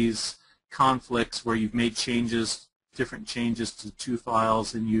any of these conflicts where you've made changes, different changes to two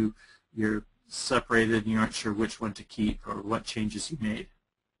files, and you're separated and you aren't sure which one to keep or what changes you made.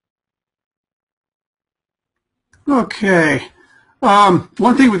 Okay.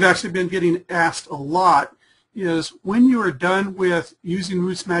 One thing we've actually been getting asked a lot is when you are done with using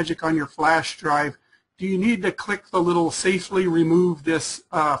RootsMagic on your flash drive, do you need to click the little safely remove this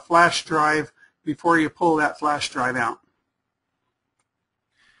flash drive before you pull that flash drive out?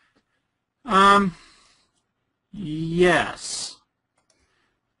 Yes.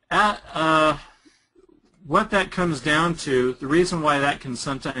 What that comes down to, the reason why that can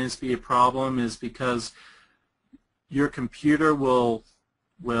sometimes be a problem is because your computer will,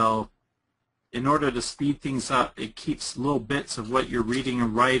 in order to speed things up, it keeps little bits of what you're reading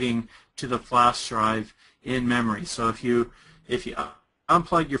and writing to the flash drive in memory. So if you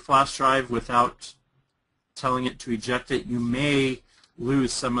unplug your flash drive without telling it to eject it, you may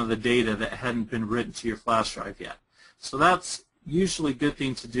lose some of the data that hadn't been written to your flash drive yet. So that's usually a good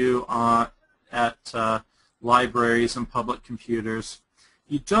thing to do at libraries and public computers.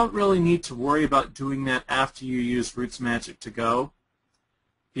 You don't really need to worry about doing that after you use RootsMagic To-Go,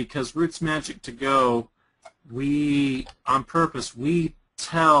 because RootsMagic To-Go, on purpose, we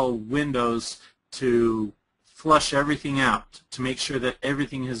tell Windows to flush everything out to make sure that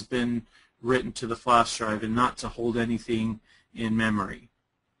everything has been written to the flash drive and not to hold anything in memory.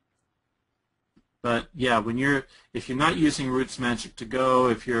 But yeah, if you're not using RootsMagic To-Go,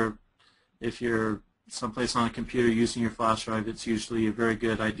 if you're someplace on a computer using your flash drive, it's usually a very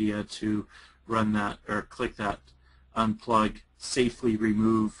good idea to run that or click that unplug, safely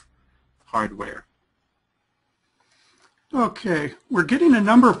remove hardware. Okay, we're getting a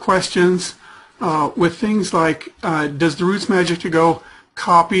number of questions with things like, does the RootsMagic To-Go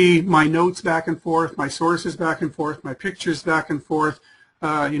copy my notes back and forth, my sources back and forth, my pictures back and forth,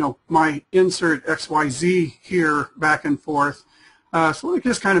 my insert XYZ here back and forth. So let me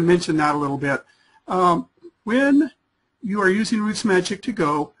just kind of mention that a little bit. When you are using RootsMagic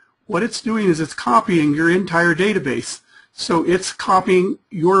To-Go, what it's doing is it's copying your entire database. So it's copying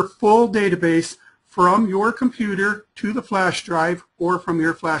your full database from your computer to the flash drive or from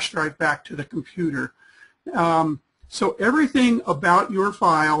your flash drive back to the computer. So everything about your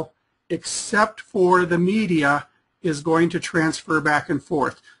file except for the media, is going to transfer back and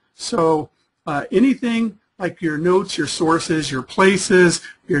forth. So anything like your notes, your sources, your places,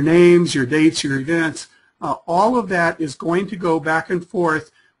 your names, your dates, your events, all of that is going to go back and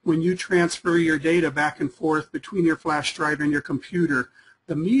forth when you transfer your data back and forth between your flash drive and your computer.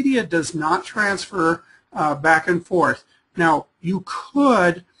 The media does not transfer back and forth. Now, you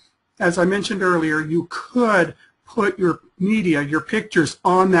could, as I mentioned earlier, you could put your media, your pictures,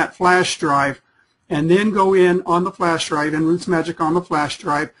 on that flash drive and then go in on the flash drive, in RootsMagic on the flash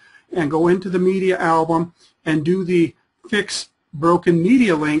drive, and go into the media album and do the fix broken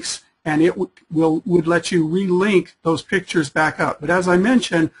media links, and it would let you relink those pictures back up. But as I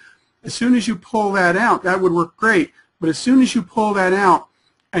mentioned, as soon as you pull that out, that would work great. But as soon as you pull that out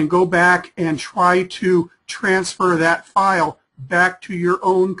and go back and try to transfer that file back to your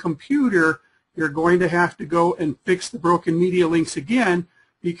own computer, you're going to have to go and fix the broken media links again,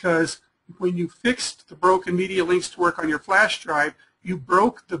 because when you fixed the broken media links to work on your flash drive, you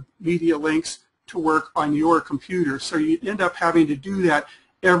broke the media links to work on your computer. So you end up having to do that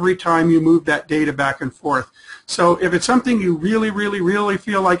every time you move that data back and forth. So if it's something you really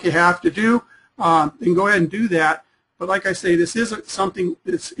feel like you have to do, then go ahead and do that. But like I say, this is something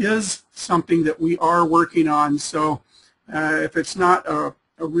that we are working on. So if it's not a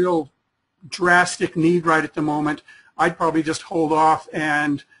real drastic need right at the moment, I'd probably just hold off,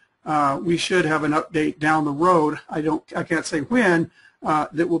 and we should have an update down the road. I can't say when,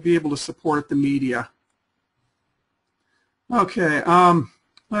 that will be able to support the media. Okay,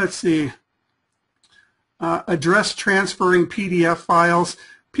 let's see. Address transferring PDF files.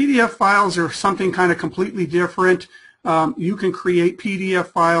 PDF files are something kind of completely different. You can create PDF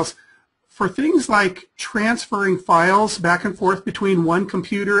files for things like transferring files back and forth between one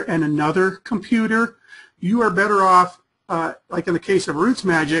computer and another computer. You are better off, like in the case of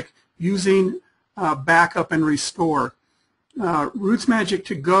RootsMagic, using backup and restore. RootsMagic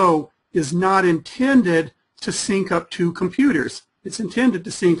To-Go is not intended to sync up two computers. It's intended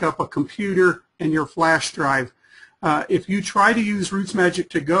to sync up a computer and your flash drive. If you try to use RootsMagic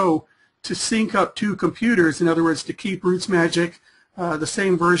To-Go to sync up two computers, in other words, to keep RootsMagic the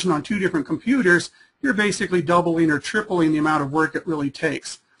same version on two different computers, you're basically doubling or tripling the amount of work it really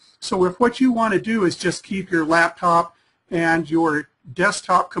takes. So if what you want to do is just keep your laptop and your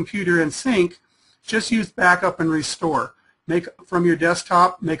desktop computer in sync, just use backup and restore. From your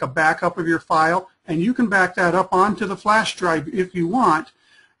desktop, make a backup of your file, and you can back that up onto the flash drive if you want,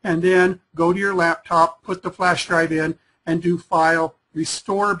 and then go to your laptop, put the flash drive in, and do file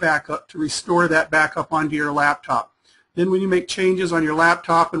restore backup to restore that backup onto your laptop. Then when you make changes on your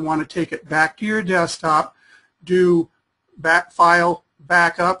laptop and want to take it back to your desktop, do file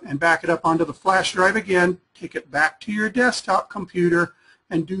backup and back it up onto the flash drive again, take it back to your desktop computer,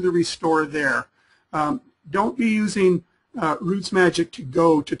 and do the restore there. Don't be using RootsMagic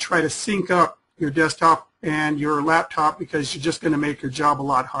To-Go to try to sync up your desktop and your laptop, because you're just going to make your job a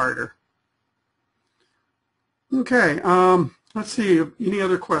lot harder. Okay, let's see, any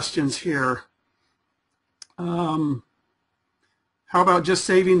other questions here? How about just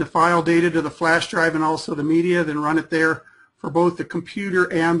saving the file data to the flash drive and also the media, then run it there for both the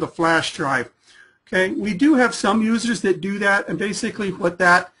computer and the flash drive? Okay, we do have some users that do that, and basically what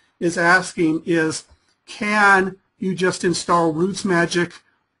that is asking is, can you just install RootsMagic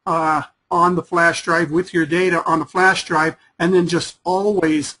on the flash drive with your data on the flash drive and then just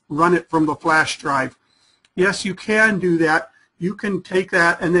always run it from the flash drive? Yes, you can do that. You can take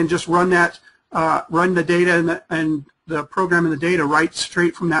that and then just run that, run the data and the program and the data right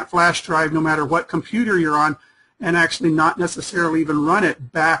straight from that flash drive, no matter what computer you're on, and actually not necessarily even run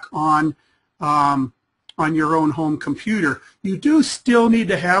it back on your own home computer. You do still need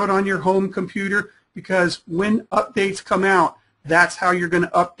to have it on your home computer, because when updates come out, that's how you're going to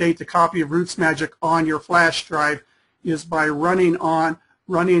update the copy of RootsMagic on your flash drive, is by running the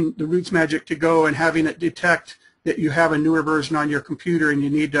RootsMagic To-Go and having it detect that you have a newer version on your computer and you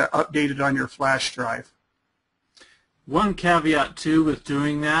need to update it on your flash drive. One caveat too with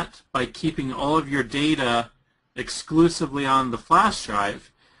doing that, by keeping all of your data exclusively on the flash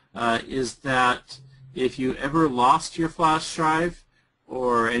drive, is that if you ever lost your flash drive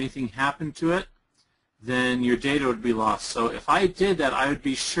or anything happened to it, then your data would be lost. So if I did that, I would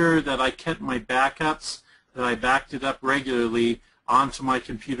be sure that I kept my backups, that I backed it up regularly onto my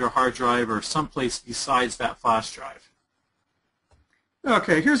computer hard drive or someplace besides that flash drive.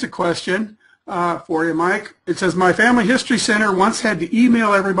 Okay, here's a question for you, Mike. It says, my Family History Center once had to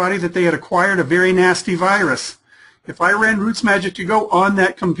email everybody that they had acquired a very nasty virus. If I ran RootsMagic To-Go on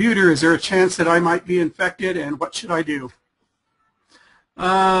that computer, is there a chance that I might be infected, and what should I do?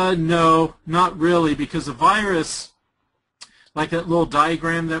 No, not really, because a virus, like that little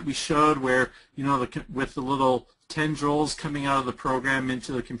diagram that we showed where, you know, with the little tendrils coming out of the program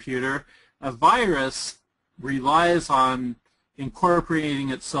into the computer, a virus relies on incorporating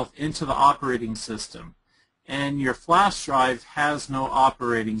itself into the operating system. And your flash drive has no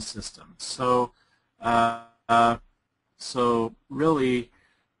operating system. So, so really,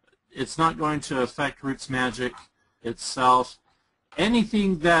 it's not going to affect RootsMagic itself.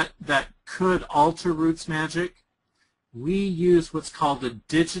 Anything that could alter RootsMagic, we use what's called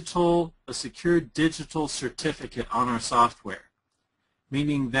a secure digital certificate on our software,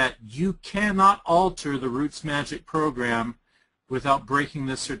 meaning that you cannot alter the RootsMagic program without breaking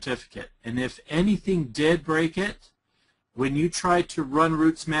this certificate. And if anything did break it, when you tried to run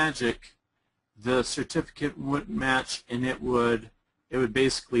RootsMagic, the certificate wouldn't match, and it would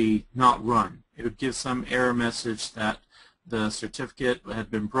basically not run. It would give some error message that the certificate had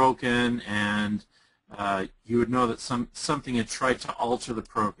been broken, and you would know that something had tried to alter the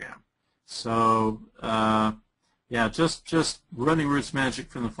program. So yeah, just running RootsMagic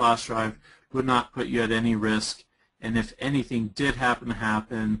from the flash drive would not put you at any risk. And if anything did happen to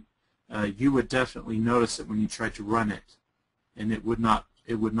happen, you would definitely notice it when you tried to run it, and it would not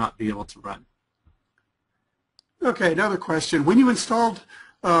be able to run. Okay, another question. When you installed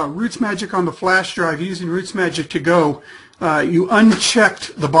RootsMagic on the flash drive using RootsMagic To-Go, you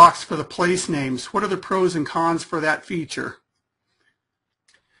unchecked the box for the place names. What are the pros and cons for that feature?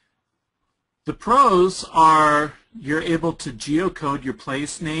 The pros are you're able to geocode your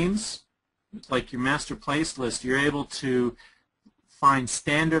place names, like your master place list. You're able to find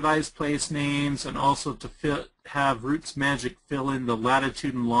standardized place names, and also to have RootsMagic fill in the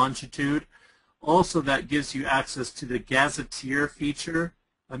latitude and longitude. Also, that gives you access to the gazetteer feature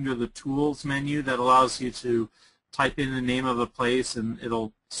under the Tools menu that allows you to type in the name of a place, and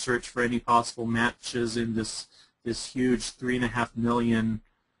it'll search for any possible matches in this huge 3.5 million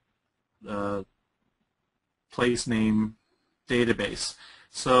place name database.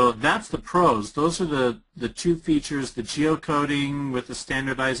 So that's the pros. Those are the two features, the geocoding with the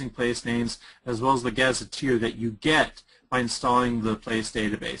standardizing place names, as well as the gazetteer that you get by installing the place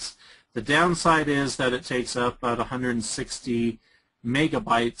database. The downside is that it takes up about 160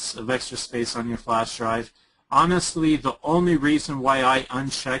 megabytes of extra space on your flash drive. Honestly, the only reason why I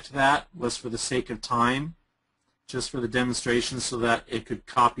unchecked that was for the sake of time, just for the demonstration, so that it could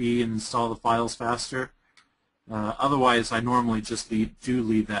copy and install the files faster. Otherwise, I normally just do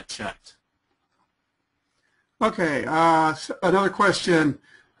leave that checked. Okay, another question.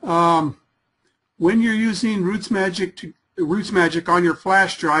 When you're using RootsMagic on your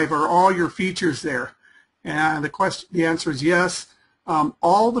flash drive, are all your features there? And the answer is yes.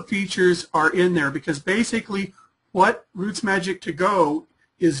 All the features are in there, because basically what RootsMagic To-Go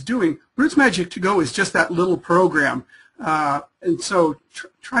is doing, RootsMagic To-Go is just that little program. And so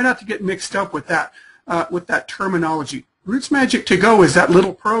try not to get mixed up with that terminology. RootsMagic To-Go is that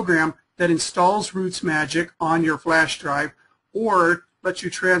little program that installs RootsMagic on your flash drive or lets you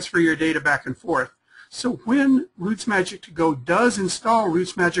transfer your data back and forth. So when RootsMagic To-Go does install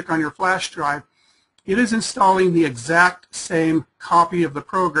RootsMagic on your flash drive, it is installing the exact same copy of the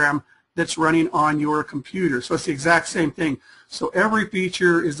program that's running on your computer. So it's the exact same thing. So every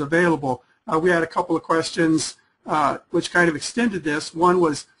feature is available. We had a couple of questions which kind of extended this. One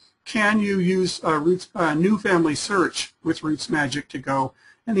was, can you use new family search with RootsMagic To-Go?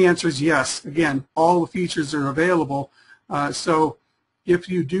 And the answer is yes. Again, all the features are available. So if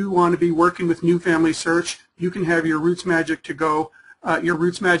you do want to be working with new family search, you can have your RootsMagic To-Go, your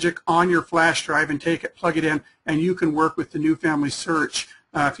RootsMagic on your flash drive, and take it, plug it in, and you can work with the new family search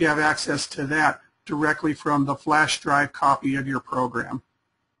if you have access to that directly from the flash drive copy of your program.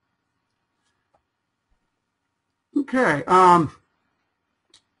 Okay. How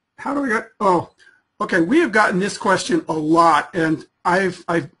do we get? Oh, okay. We have gotten this question a lot, and I've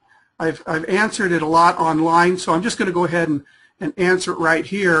answered it a lot online. So I'm just going to go ahead and answer it right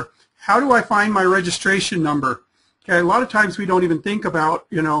here. How do I find my registration number? Okay. A lot of times we don't even think about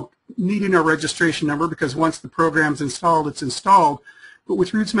needing a registration number, because once the program's installed, it's installed. But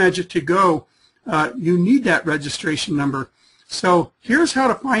with RootsMagic To-Go, you need that registration number. So here's how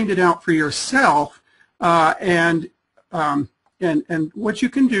to find it out for yourself, and what you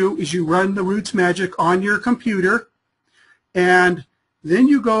can do is you run the RootsMagic on your computer, and then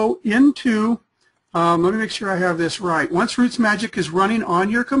you go into, let me make sure I have this right. Once RootsMagic is running on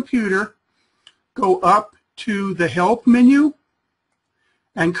your computer, go up to the Help menu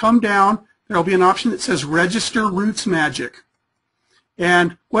and come down. There will be an option that says Register RootsMagic.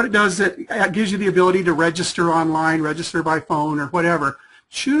 And what it does is it gives you the ability to register online, register by phone, or whatever.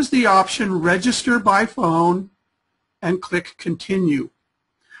 choose the option Register by Phone and click Continue.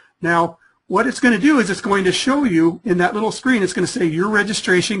 Now, what it's going to do is it's going to show you in that little screen, it's going to say your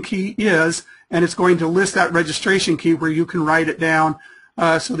registration key is, and it's going to list that registration key where you can write it down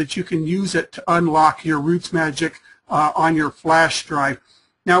so that you can use it to unlock your RootsMagic on your flash drive.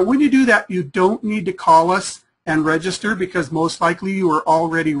 Now, when you do that, you don't need to call us and register because most likely you are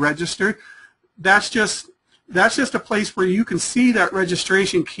already registered. That's just a place where you can see that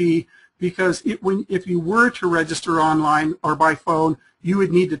registration key, because if you were to register online or by phone, you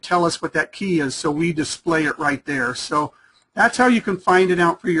would need to tell us what that key is, so we display it right there. So that's how you can find it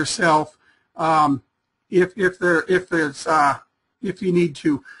out for yourself if you need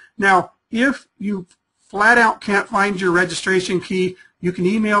to. Now, if you flat out can't find your registration key, you can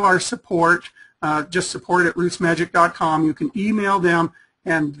email our support, just support@rootsmagic.com. You can email them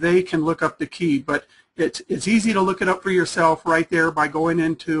and they can look up the key. But it's easy to look it up for yourself right there by going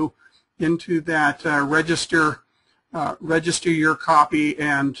into that register your copy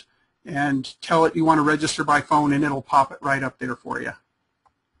and tell it you want to register by phone, and it'll pop it right up there for you.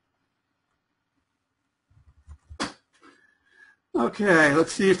 Okay,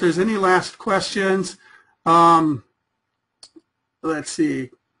 let's see if there's any last questions. Let's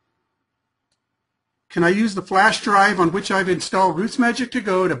see. Can I use the flash drive on which I've installed RootsMagic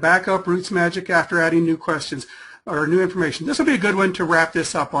To-Go to back up RootsMagic after adding new questions or new information? This will be a good one to wrap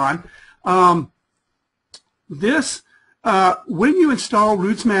this up on. When you install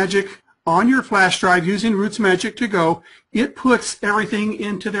RootsMagic on your flash drive using RootsMagic To-Go, it puts everything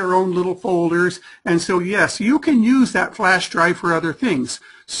into their own little folders. And so, yes, you can use that flash drive for other things.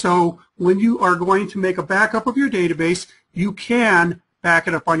 So when you are going to make a backup of your database, you can back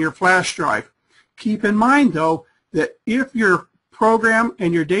it up on your flash drive. Keep in mind, though, that if your program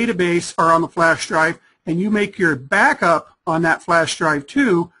and your database are on the flash drive and you make your backup on that flash drive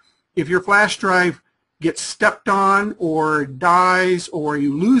too, if your flash drive gets stepped on or dies or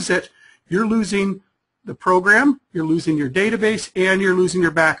you lose it, you're losing the program, you're losing your database, and you're losing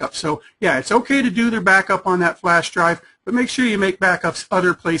your backup. So yeah, it's okay to do their backup on that flash drive, but make sure you make backups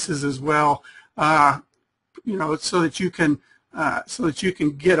other places as well, you know, so that you can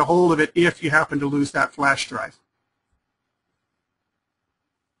get a hold of it if you happen to lose that flash drive.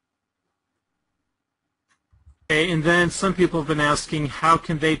 Okay, and then some people have been asking, how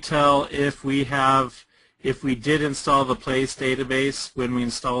can they tell if we did install the place database when we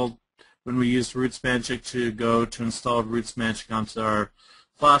used RootsMagic To-Go to install RootsMagic onto our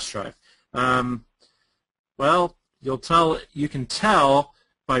flash drive? Well, you can tell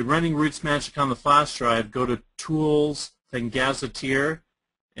by running RootsMagic on the flash drive. Go to Tools, then Gazetteer,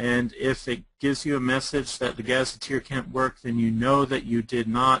 and if it gives you a message that the Gazetteer can't work, then you know that you did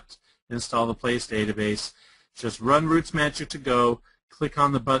not install the place database. Just run RootsMagic To-Go, click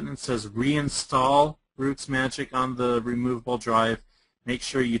on the button that says Reinstall RootsMagic on the removable drive. Make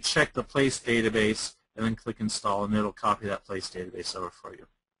sure you check the place database and then click Install, and it'll copy that place database over for you.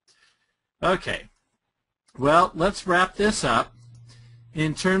 Okay, well, let's wrap this up.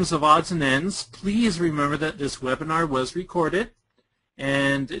 In terms of odds and ends, please remember that this webinar was recorded,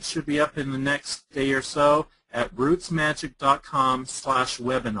 and it should be up in the next day or so at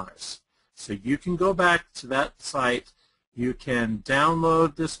rootsmagic.com/webinars. So you can go back to that site, you can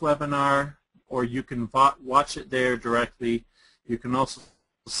download this webinar, or you can watch it there directly. You can also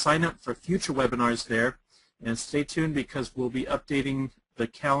sign up for future webinars there, and stay tuned because we'll be updating the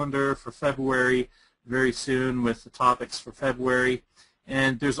calendar for February very soon with the topics for February.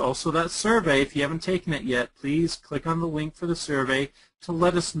 And there's also that survey. If you haven't taken it yet, please click on the link for the survey to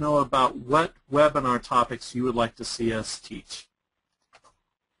let us know about what webinar topics you would like to see us teach.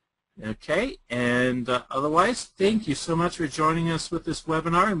 Okay, and otherwise, thank you so much for joining us with this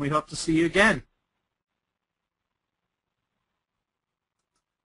webinar, and we hope to see you again.